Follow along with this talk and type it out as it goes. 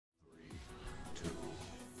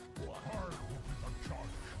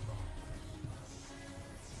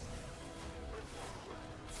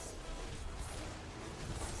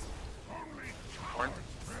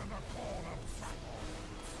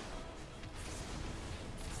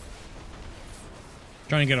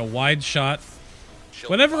Trying to get a wide shot.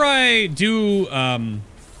 Whenever I do, if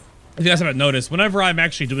you guys haven't noticed, whenever I'm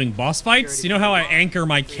actually doing boss fights, you know how I anchor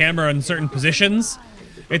my camera in certain positions?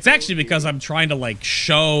 It's actually because I'm trying to like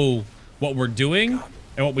show what we're doing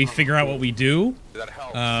and what we figure out what we do.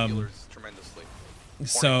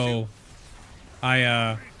 So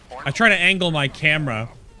I try to angle my camera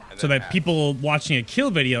so that people watching a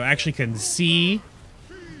kill video actually can see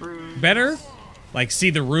better, like see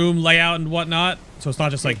the room layout and whatnot. So it's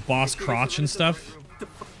not just like boss crotch and stuff.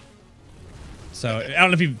 So I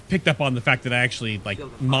don't know if you picked up on the fact that I actually like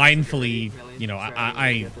mindfully, you know,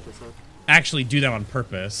 I actually do that on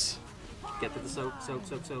purpose. Get to the soak.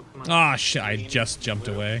 Come on. Ah, shit, I just jumped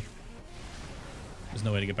away. There's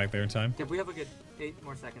no way to get back there in time. Yeah, we have a good 8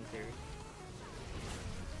 more seconds here.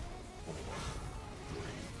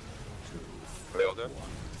 Are they all dead?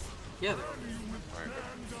 Yeah,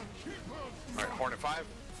 Alright, horn at 5.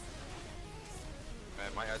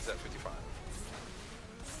 And my head's at 55.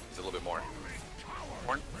 He's a little bit more.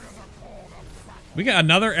 Horn. We got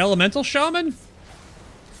another elemental shaman?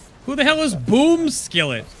 Who the hell is Boom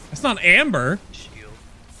Skillet? That's not Amber. shield.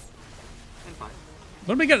 And 5.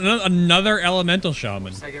 What do we get? Another elemental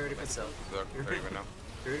shaman. I get ready for the soak. There you go now.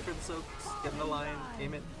 Get ready for the soaks. Get in the line.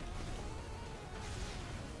 Aim it.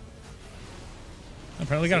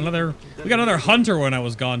 Apparently got another. We got another hunter when I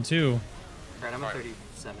was gone too. Alright, I'm at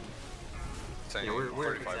 37. Saying Yeah, we're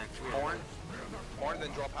 35. exactly. Horn,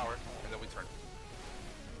 then draw power, and then we turn.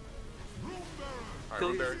 Kill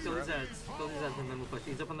Alright, his ads. Kill his ads, and then we'll push.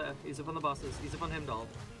 He's up on the bosses. He's up on him, doll.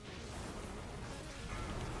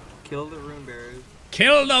 Kill the rune bearers.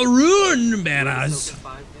 Kill the rune bearers. 5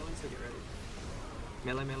 melee, so get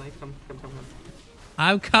ready. Melee, come.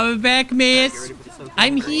 I'm coming back, Get miss. ready for the soak.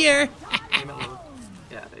 I'm here. Aim it low.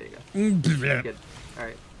 Yeah, there you go. Good.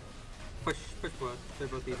 Alright. Push both. They're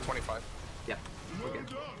both even. 25. Yeah, we're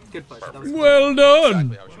good. Good push. That was Well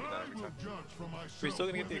done. Exactly how we should do that every time. Are we still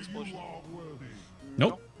gonna get the explosion?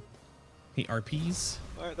 Nope. He RPs.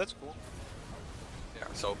 Alright, that's cool. Yeah,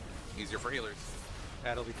 so easier for healers.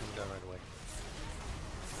 That'll be coming down right away.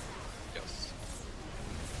 Yes.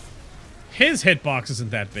 His hitbox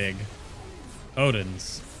isn't that big.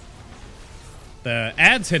 Odin's. The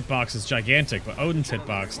ad's hitbox is gigantic, but Odin's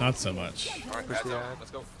hitbox not so much. Alright, Push ads the out. ad.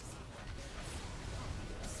 Let's go.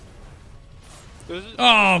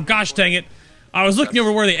 Oh gosh dang it. I was looking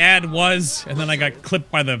over where the ad was, and then I got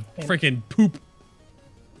clipped by the freaking poop.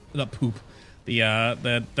 Not poop.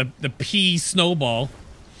 The pea snowball.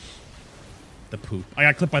 The poop. I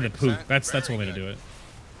got clipped by the poop. That's one way to do it.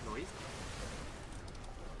 noise.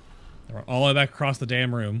 We're all the way back across the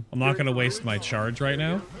damn room. I'm not gonna waste my charge right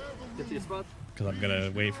now, Get to your spot. because I'm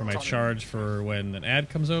gonna wait for my charge for when an ad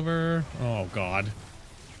comes over. Oh god.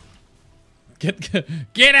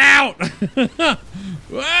 Get out!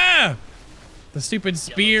 Ah! The stupid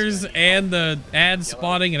spears and the ad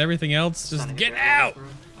spotting and everything else. Just get out!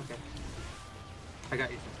 Okay. I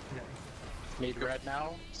got you. Need red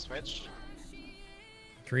now. Switch.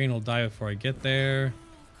 Green will die before I get there.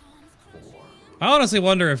 I honestly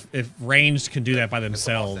wonder if ranged can do that by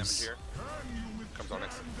themselves. Comes on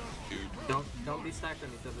next. Dude. Don't be stacked on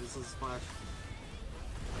each other. This is a splash.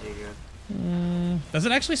 There you go. Does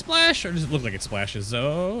it actually splash, or does it look like it splashes?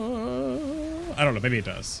 Oh, I don't know. Maybe it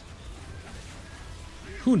does.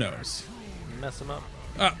 Who knows? Mess him up.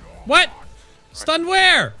 What? Stunned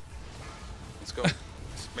where? Let's go.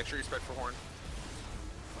 Just make sure you spread for horn.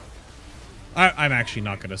 I'm actually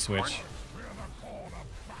not gonna switch.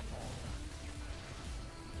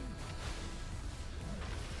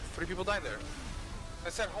 3 people died there. I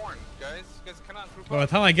said horn, guys. You guys cannot group By the up.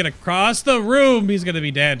 time I get across the room, he's gonna be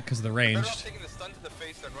dead because of the Better range. off taking the stun to the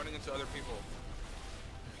face than running into other people.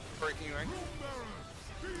 Breaking you, right?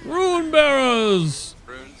 Rune bearers!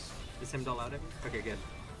 Runes. Is him doll out it? Okay, good.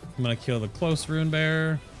 I'm gonna kill the close rune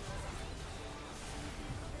bearer.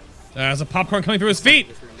 There's a popcorn coming through his feet!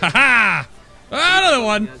 Haha! Another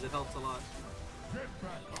one! Guys, it helps a lot.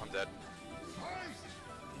 I'm dead.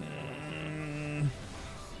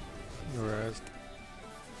 You're razzed.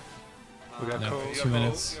 We got No, Cove. 2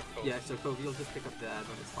 minutes. Yeah, so PoV, you'll just pick up the ad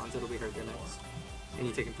when it spawns. It'll be her go next. And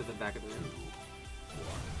you take him to the back of the room.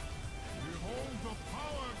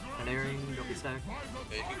 An airing, don't be stacked.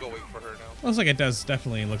 Yeah, you can go wait for her now. Looks like it does.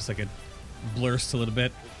 Definitely looks like it blurs a little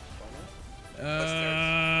bit. There's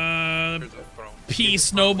a throne. Pea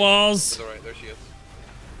snowballs. To the right, there she is.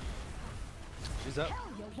 She's up.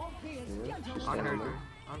 On her,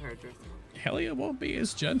 on her. Helia won't be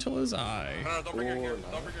as gentle as I. No, don't bring her here.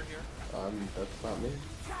 Don't bring her here. That's not me.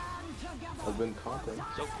 I've been conquering.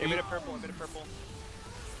 So, aim it at purple.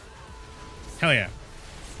 Hell yeah.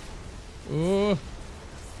 Ooh.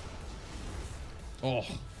 Oh,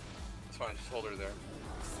 It's fine, just hold her there.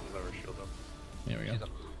 Let her shield up. there we go. She's up.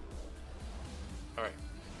 Alright.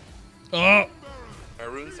 Oh!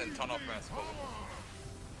 Runes and ton off mass.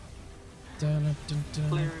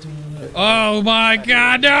 Oh my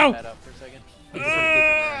god, no! That up for a second.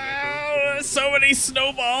 So many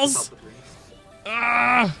snowballs!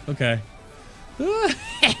 Ah! Okay. Blue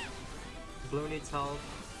needs help.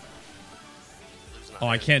 Oh,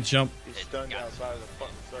 I can't jump. He's stunned outside of the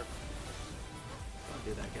fucking circle. Don't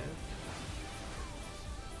do that, guys.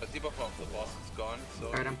 The debuff off the boss is gone, so.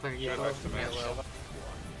 Alright, I'm playing Straight yellow. back to mass. I Alright,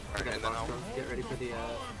 got and the then boss I'll. go. Get ready for the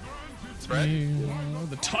Spread.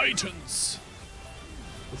 The Titans.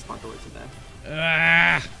 spawn towards it there.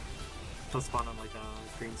 Ah! They'll spawn on like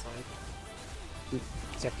green side.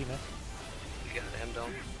 Safety man. You got an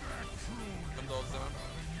M-Dome. M-Dome's down.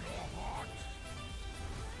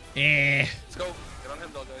 Eh. Let's go. Get on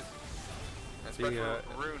M-Dome, guys. And spread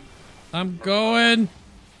for Rune. I'm going.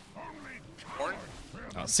 Horn.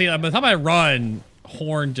 Oh, see, by the time I run,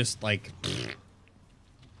 Horn just like.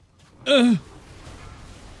 Ugh.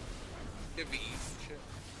 Give me shit.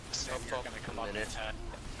 You're gonna come on it.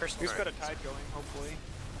 Who's got a tide going, hopefully?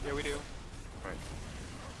 Yeah, we do. Right.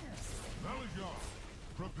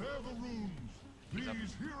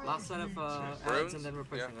 Last set of ads and then we're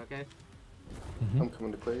pushing, okay? I'm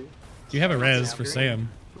coming to play. Do you have a res for Sam?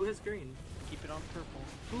 Who has green? Keep it on purple.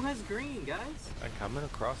 Who has green, guys? I'm coming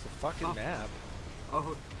across the fucking Oh. map.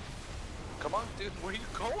 Oh, Come on, dude. Where are you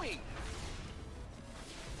going?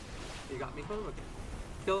 you got me. Okay.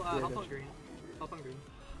 Kill, help on green. Help on green.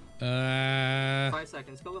 5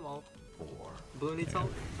 seconds. Kill them all. Blue needs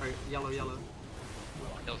help. Alright, yellow. I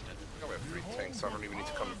think we have 3 tanks, so I don't even need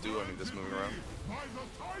to come do any of this moving around.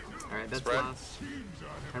 Alright, that's Spread. last.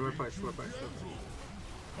 And we're pushed.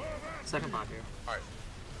 Second bot here. Alright.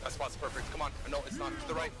 That spot's perfect. Come on. No, it's not. To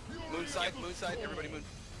the right. Moon side. Everybody moon.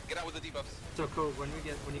 Get out with the debuffs. So cool, when you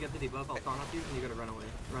get the debuff, I'll taunt off you and you gotta run away.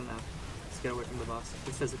 Run now. Just get away from the boss.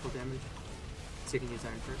 It's physical damage. So you can use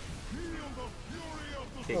Iron first.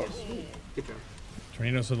 Okay, good. Keep going.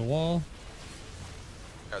 Tornadoes to the wall.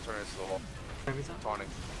 Yeah, turn it to the wall. Every time. Taunting.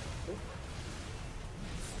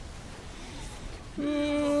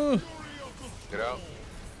 Get out.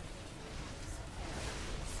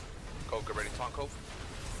 Cove, get ready. Taunt Cove.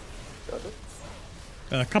 Got it?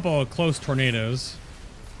 A couple of close tornadoes.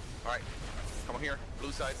 Alright. Come on here.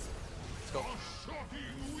 Blue side. Let's go.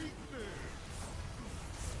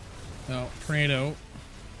 Oh, tornado.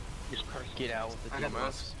 Get out with the I got the debuffs.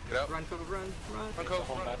 boss. Get out. Run, Cove, run. Run, Cove.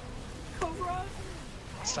 Hold Run. back. Cove, run.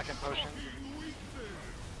 Second potion.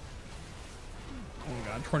 Oh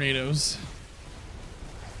god, tornadoes.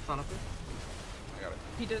 Taunt off it. I got it.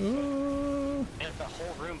 He did. Ooh. And the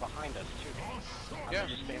whole room behind us too. Yeah.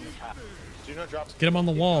 Just stay in the top. Do not drop. Get him on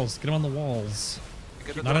the walls. Get him on the walls.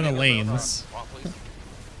 Get the Not in the tornado. lanes. Taunt, please.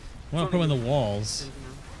 I want to put him in the walls.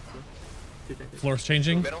 Floor's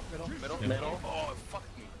changing. Middle. Yeah. Oh, fuck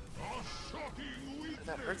me.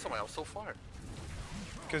 That hurt so much. I was so far.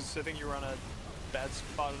 Because I think you were on a bad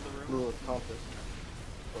spot in the room. Blue compass.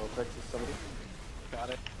 Oh, Texas somebody. Got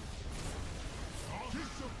it.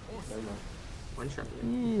 Never mind. One shot.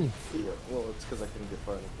 Ooh. Yeah, well, it's because I couldn't get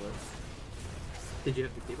far enough away. Did you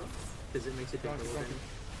have the debuff? Because it makes you take a little damage.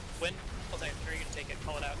 When? Hold on, are you gonna take it?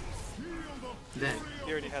 Call it out. Then.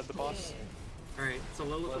 You already had the boss. Alright, so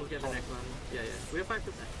Lilith will get the next one. Yeah. We have 5%. Almost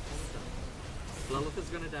done. Lilith is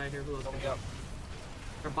gonna die here. Who else can go?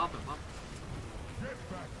 Or bop him.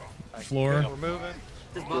 Floor. We're moving.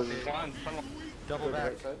 Just bop it. Double Go to back.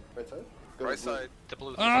 right side? Right side? Go Right to blue. side. The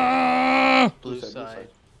blue. Ah! Blue Blue side.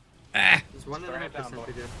 Ah! There's 1.5%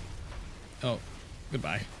 to do. Oh,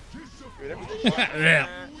 goodbye.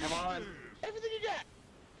 Come on.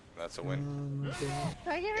 That's a win.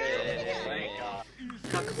 Thank God.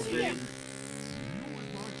 Cut the spin.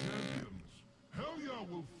 Helya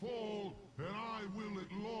will fall, and I will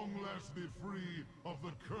at long last be free of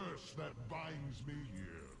the curse that binds me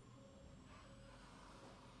here.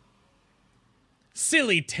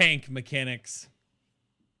 Silly tank mechanics.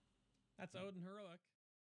 That's Odyn Heroic.